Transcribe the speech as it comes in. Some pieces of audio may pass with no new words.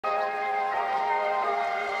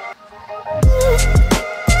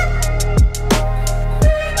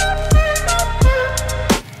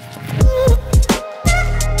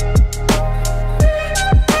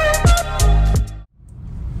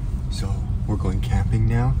going camping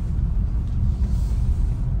now.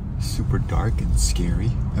 Super dark and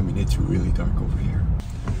scary. I mean, it's really dark over here.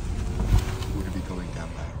 We're gonna be going down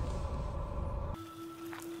there.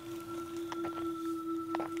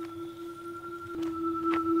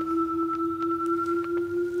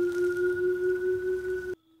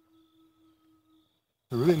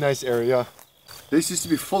 A really nice area. This used to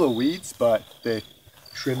be full of weeds, but they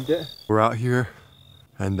trimmed it. We're out here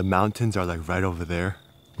and the mountains are like right over there.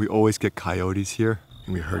 We always get coyotes here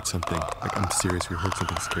and we heard something. Like, I'm serious, we heard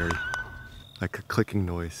something scary. Like a clicking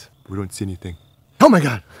noise. We don't see anything. Oh my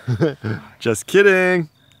God! Just kidding!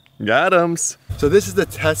 Got 'ems. So this is the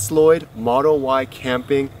Tesloid Model Y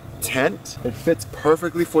camping tent. It fits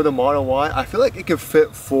perfectly for the Model Y. I feel like it could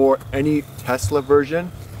fit for any Tesla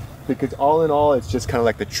version, because all in all, it's just kind of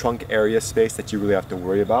like the trunk area space that you really have to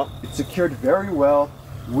worry about. It's secured very well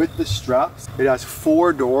with the straps. It has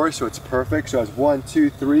 4 doors, so it's perfect. So it has 1,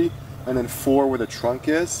 2, 3, and then 4 where the trunk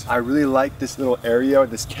is. I really like this little area,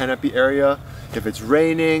 this canopy area. If it's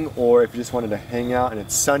raining or if you just wanted to hang out and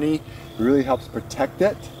it's sunny, it really helps protect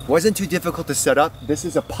it. Wasn't too difficult to set up. This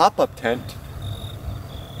is a pop-up tent.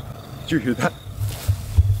 Did you hear that?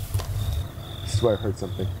 I swear I heard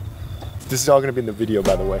something. This is all gonna be in the video,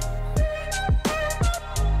 by the way.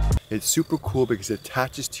 It's super cool because it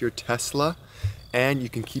attaches to your Tesla and you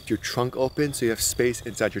can keep your trunk open so you have space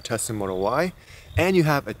inside your Tesla Model Y, and you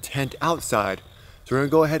have a tent outside. So we're gonna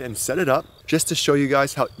go ahead and set it up just to show you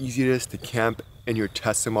guys how easy it is to camp in your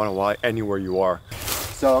Tesla Model Y anywhere you are.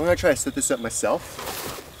 So I'm gonna try to set this up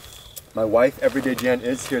myself. My wife, Everyday Jan,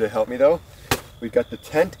 is here to help me though. We've got the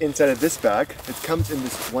tent inside of this bag. It comes in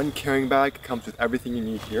this one carrying bag. It comes with everything you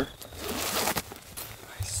need here.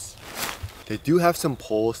 Nice. They do have some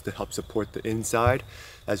poles to help support the inside,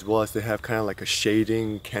 as well as they have kind of like a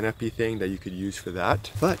shading canopy thing that you could use for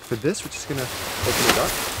that. But for this, we're just gonna open it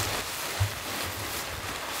up.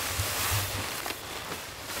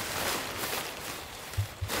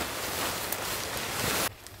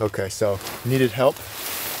 Okay, so needed help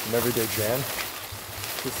from Everyday Jan,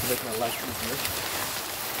 just to make my life easier.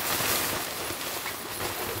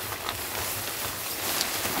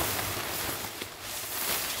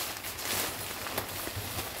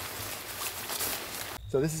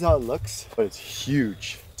 So this is how it looks, but it's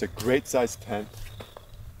huge. It's a great sized tent.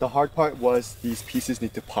 The hard part was these pieces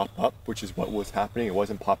need to pop up, which is what was happening. It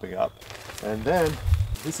wasn't popping up. And then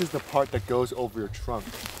this is the part that goes over your trunk.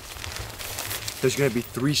 There's gonna be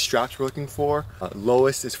 3 straps we're looking for.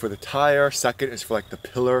 Lowest is for the tire, second is for like the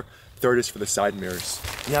pillar, third is for the side mirrors.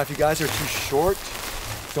 Now, if you guys are too short,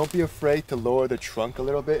 don't be afraid to lower the trunk a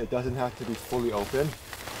little bit. It doesn't have to be fully open.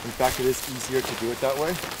 In fact, it is easier to do it that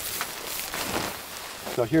way.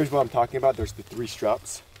 So here's what I'm talking about. There's the 3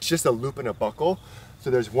 straps. It's just a loop and a buckle. So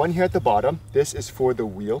there's one here at the bottom. This is for the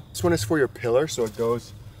wheel. This one is for your pillar, so it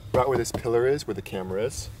goes right where this pillar is, where the camera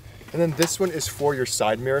is. And then this one is for your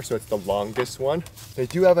side mirror, so it's the longest one. They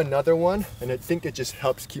do have another one, and I think it just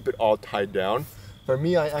helps keep it all tied down. For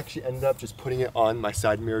me, I actually ended up just putting it on my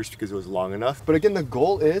side mirrors because it was long enough. But again, the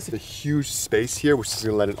goal is the huge space here, which is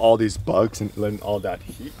gonna let in all these bugs and let in all that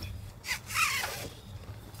heat.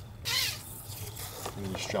 And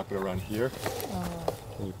you strap it around here,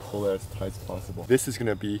 and you pull it as tight as possible. This is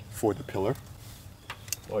gonna be for the pillar.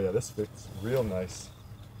 Oh yeah, this fits real nice.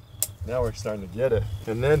 Now we're starting to get it.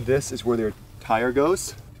 And then this is where their tire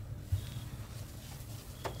goes.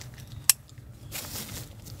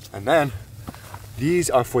 And then these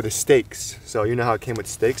are for the stakes. So you know how it came with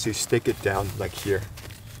stakes? So you stake it down like here.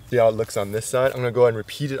 See how it looks on this side? I'm gonna go ahead and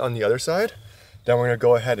repeat it on the other side. Then we're gonna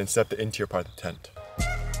go ahead and set the interior part of the tent.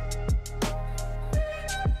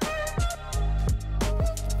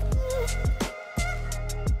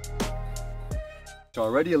 So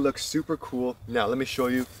already it looks super cool. Now let me show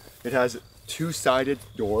you. It has 2-sided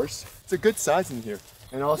doors. It's a good size in here.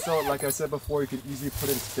 And also, like I said before, you can easily put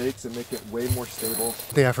in stakes and make it way more stable.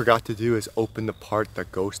 The thing I forgot to do is open the part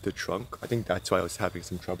that goes to the trunk. I think that's why I was having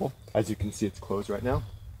some trouble. As you can see, it's closed right now.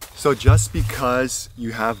 So just because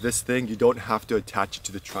you have this thing, you don't have to attach it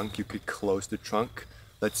to the trunk. You could close the trunk.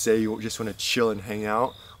 Let's say you just want to chill and hang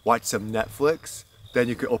out, watch some Netflix. Then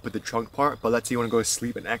you could open the trunk part. But let's say you want to go to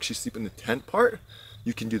sleep and actually sleep in the tent part.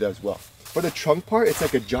 You can do that as well. For the trunk part, it's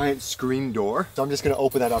like a giant screen door. So I'm just gonna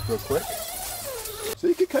open that up real quick. So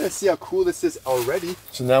you can kind of see how cool this is already.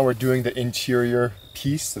 So now we're doing the interior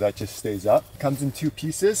piece, so that just stays up. It comes in 2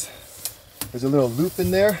 pieces. There's a little loop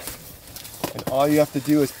in there. And all you have to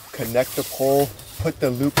do is connect the pole, put the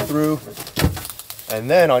loop through. And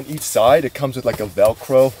then on each side, it comes with like a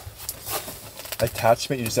Velcro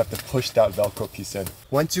attachment. You just have to push that Velcro piece in.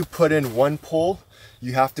 Once you put in one pole,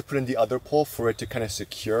 you have to put in the other pole for it to kind of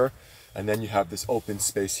secure. and then you have this open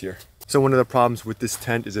space here. So one of the problems with this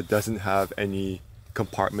tent is it doesn't have any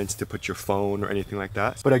compartments to put your phone or anything like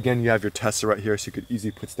that. But again, you have your Tesla right here, so you could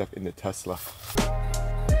easily put stuff in the Tesla.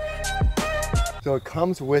 So it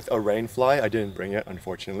comes with a rain fly. I didn't bring it,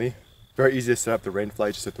 unfortunately. Very easy to set up the rain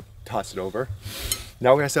fly, just have to toss it over.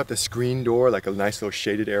 Now we're gonna set up the screen door, like a nice little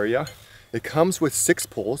shaded area. It comes with 6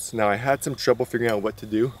 poles. Now I had some trouble figuring out what to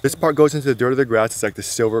do. This part goes into the dirt of the grass. It's like the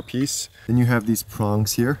silver piece. Then you have these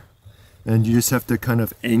prongs here, and you just have to kind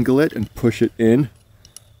of angle it and push it in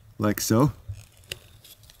like so.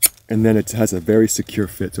 And then it has a very secure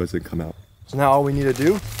fit, so it doesn't come out. So now all we need to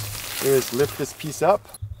do is lift this piece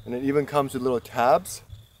up, and it even comes with little tabs.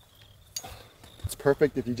 It's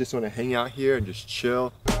perfect if you just want to hang out here and just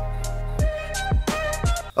chill.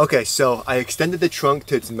 Okay, so I extended the trunk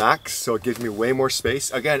to its max, so it gives me way more space.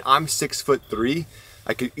 Again, I'm 6'3".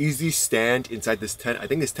 I could easily stand inside this tent. I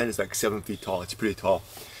think this tent is like 7 feet tall. It's pretty tall.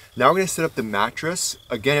 Now we're gonna set up the mattress.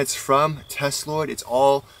 Again, it's from Tesloid. It's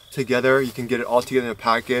all together. You can get it all together in a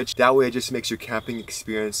package. That way it just makes your camping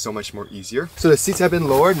experience so much more easier. So the seats have been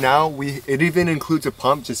lowered. Now it even includes a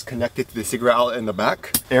pump just connected to the cigarette outlet in the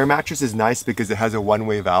back. Air mattress is nice because it has a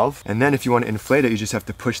one-way valve. And then if you want to inflate it, you just have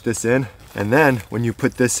to push this in. And then when you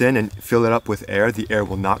put this in and fill it up with air, the air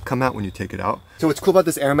will not come out when you take it out. So what's cool about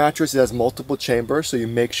this air mattress, it has multiple chambers, so you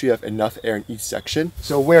make sure you have enough air in each section.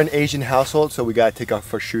 So we're an Asian household, so we gotta take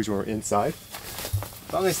off our shoes when we're inside.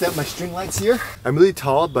 So I'm gonna set up my string lights here. I'm really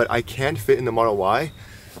tall, but I can fit in the Model Y.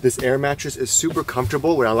 This air mattress is super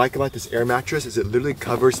comfortable. What I like about this air mattress is it literally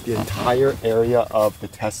covers the entire area of the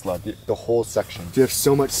Tesla, the whole section. So you have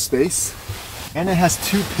so much space. And it has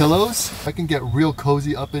 2 pillows. I can get real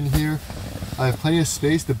cozy up in here. I have plenty of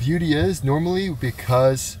space. The beauty is, normally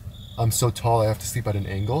because I'm so tall, I have to sleep at an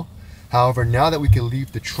angle. However, now that we can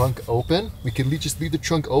leave the trunk open, we can just leave the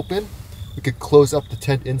trunk open. We could close up the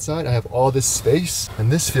tent inside. I have all this space, and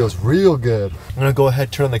this feels real good. I'm gonna go ahead,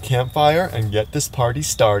 turn on the campfire, and get this party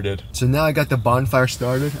started. So now I got the bonfire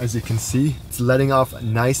started. As you can see, it's letting off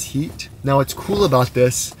nice heat. Now what's cool about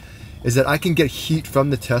this is that I can get heat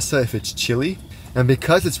from the Tesla if it's chilly. And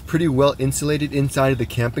because it's pretty well insulated inside of the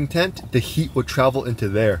camping tent, the heat will travel into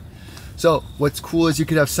there. So what's cool is you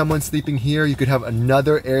could have someone sleeping here, you could have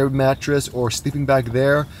another air mattress or sleeping bag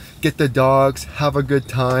there, get the dogs, have a good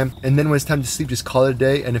time, and then when it's time to sleep, just call it a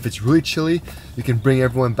day. And if it's really chilly, you can bring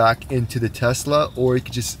everyone back into the Tesla, or you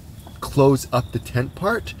could just close up the tent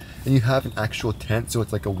part and you have an actual tent, so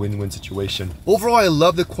it's like a win-win situation. Overall, I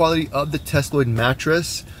love the quality of the Tesloid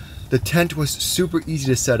mattress. The tent was super easy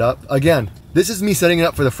to set up. Again, this is me setting it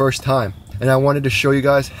up for the first time, and I wanted to show you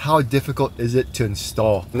guys how difficult is it to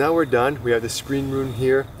install. Now we're done. We have the screen room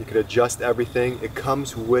here. You can adjust everything. It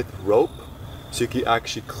comes with rope, so you can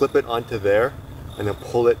actually clip it onto there and then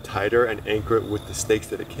pull it tighter and anchor it with the stakes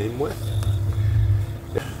that it came with.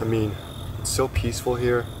 I mean, it's so peaceful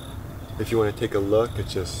here. If you want to take a look,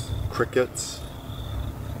 it's just crickets.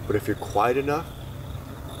 But if you're quiet enough,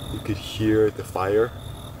 you could hear the fire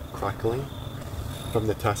crackling from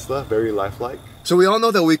the Tesla, very lifelike. So we all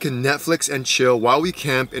know that we can Netflix and chill while we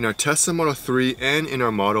camp in our Tesla Model 3 and in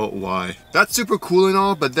our Model Y. That's super cool and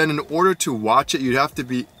all, but then in order to watch it, you'd have to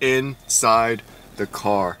be inside the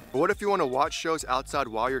car. But what if you want to watch shows outside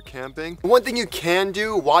while you're camping? One thing you can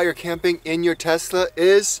do while you're camping in your Tesla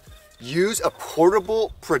is use a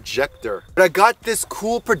portable projector. But I got this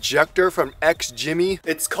cool projector from XGIMI.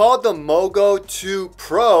 It's called the Mogo 2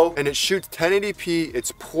 Pro, and it shoots 1080p.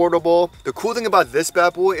 It's portable. The cool thing about this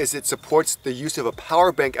bad boy is it supports the use of a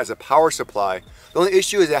power bank as a power supply. The only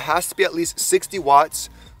issue is it has to be at least 60 watts,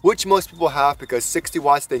 which most people have, because 60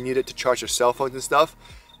 watts, they need it to charge their cell phones and stuff.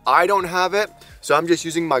 I don't have it, so I'm just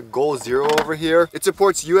using my Goal Zero over here. It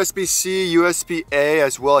supports USB-C, USB-A,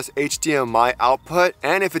 as well as HDMI output.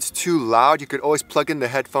 And if it's too loud, you could always plug in the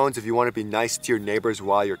headphones if you want to be nice to your neighbors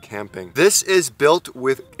while you're camping. This is built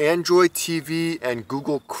with Android TV and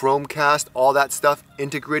Google Chromecast, all that stuff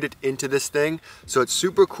integrated into this thing. So it's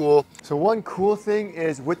super cool. So one cool thing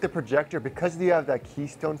is with the projector, because you have that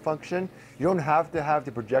keystone function, you don't have to have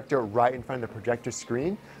the projector right in front of the projector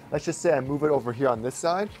screen. Let's just say I move it over here on this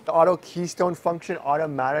side. The auto keystone function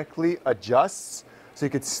automatically adjusts, so you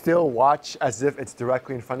could still watch as if it's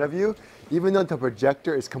directly in front of you, even though the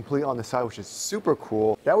projector is completely on the side, which is super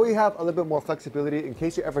cool. That way you have a little bit more flexibility in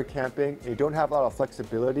case you're ever camping and you don't have a lot of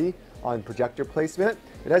flexibility on projector placement.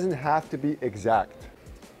 It doesn't have to be exact.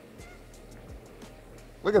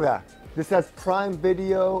 Look at that. This has Prime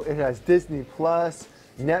Video, it has Disney Plus,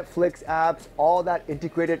 Netflix apps, all that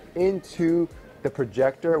integrated into the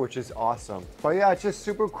projector, which is awesome. But yeah, it's just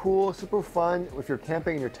super cool, super fun if you're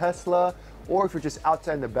camping in your Tesla, or if you're just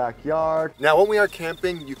outside in the backyard. Now, when we are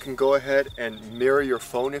camping, you can go ahead and mirror your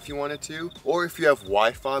phone if you wanted to, or if you have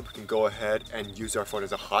Wi-Fi, we can go ahead and use our phone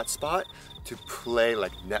as a hotspot to play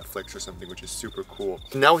like Netflix or something, which is super cool.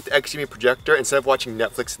 Now with the XGIMI projector, instead of watching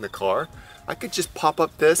Netflix in the car, I could just pop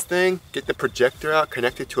up this thing, get the projector out,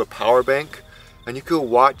 connect it to a power bank, and you could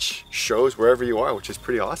watch shows wherever you are, which is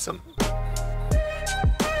pretty awesome.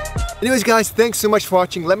 Anyways guys, thanks so much for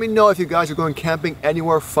watching. Let me know if you guys are going camping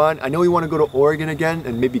anywhere fun. I know we want to go to Oregon again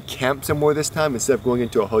and maybe camp somewhere this time instead of going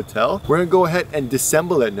into a hotel. We're going to go ahead and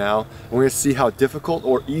disassemble it now, and we're going to see how difficult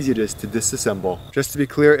or easy it is to disassemble. Just to be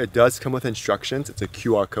clear, it does come with instructions. It's a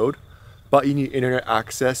QR code, but you need internet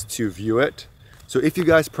access to view it. So if you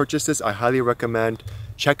guys purchase this, I highly recommend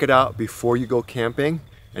check it out before you go camping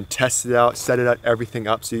and test it out, set it out, everything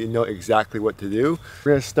up so you know exactly what to do.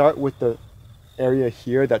 We're going to start with the area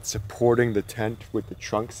here that's supporting the tent with the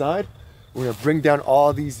trunk side. We're going to bring down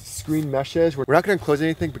all these screen meshes. We're not going to close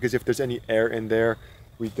anything because if there's any air in there,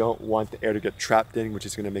 we don't want the air to get trapped in, which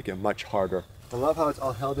is going to make it much harder. I love how it's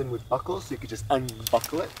all held in with buckles, so you can just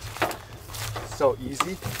unbuckle it. So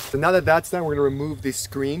easy. So now that that's done, we're going to remove the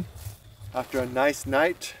screen after a nice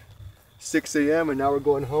night. 6 a.m. and now we're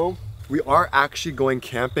going home. We are actually going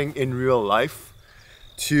camping in real life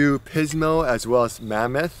to Pismo as well as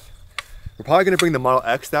Mammoth. We're probably going to bring the Model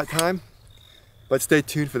X that time, but stay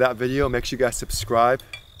tuned for that video. Make sure you guys subscribe.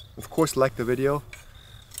 Of course, like the video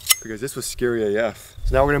because this was scary AF.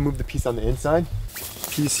 So now we're going to move the piece on the inside.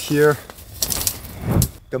 Piece here.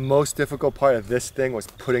 The most difficult part of this thing was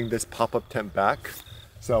putting this pop-up tent back.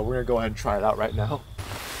 So we're going to go ahead and try it out right now.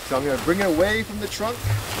 So I'm going to bring it away from the trunk.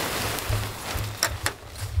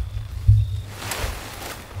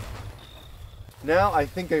 Now I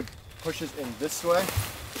think it pushes in this way.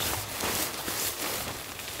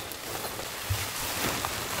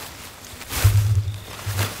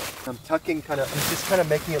 I'm just kind of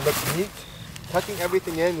making it look neat. Tucking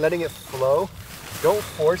everything in, letting it flow. Don't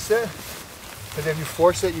force it, because if you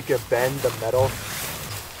force it, you can bend the metal.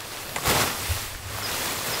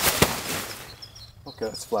 Okay,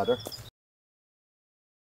 that's flatter.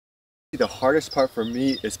 The hardest part for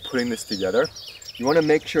me is putting this together. You want to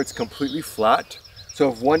make sure it's completely flat.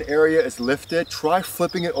 So if one area is lifted, try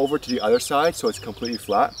flipping it over to the other side so it's completely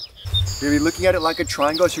flat. You're going to be looking at it like a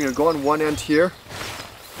triangle, so you're going to go on one end here.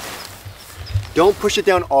 Don't push it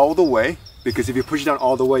down all the way, because if you push it down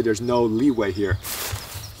all the way, there's no leeway here.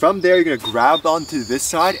 From there, you're going to grab onto this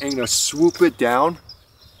side and you're going to swoop it down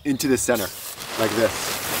into the center, like this.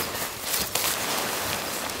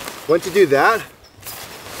 Once you do that,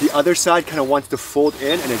 the other side kind of wants to fold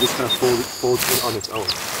in, and it just kind of folds in on its own.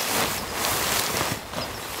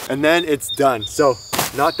 And then it's done. So,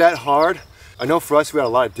 not that hard. I know for us, we had a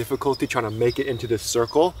lot of difficulty trying to make it into this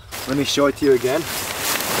circle. Let me show it to you again.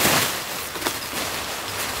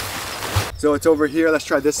 So it's over here. Let's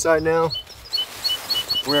try this side now.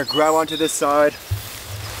 We're gonna grab onto this side.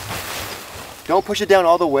 Don't push it down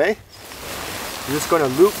all the way. You're just gonna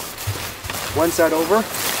loop one side over.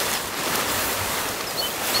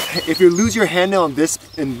 If you lose your handle in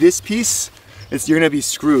this piece, you're gonna be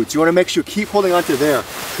screwed. So you wanna make sure you keep holding onto there,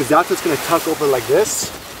 because that's what's gonna tuck over like this.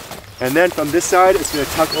 And then from this side, it's gonna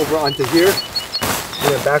tuck over onto here,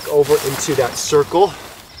 and then back over into that circle.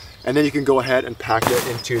 And then you can go ahead and pack it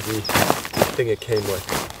into the thing it came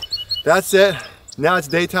with. That's it. Now it's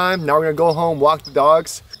daytime. Now we're gonna go home, walk the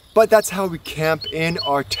dogs. But that's how we camp in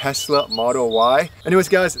our Tesla Model Y. Anyways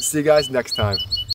guys, see you guys next time.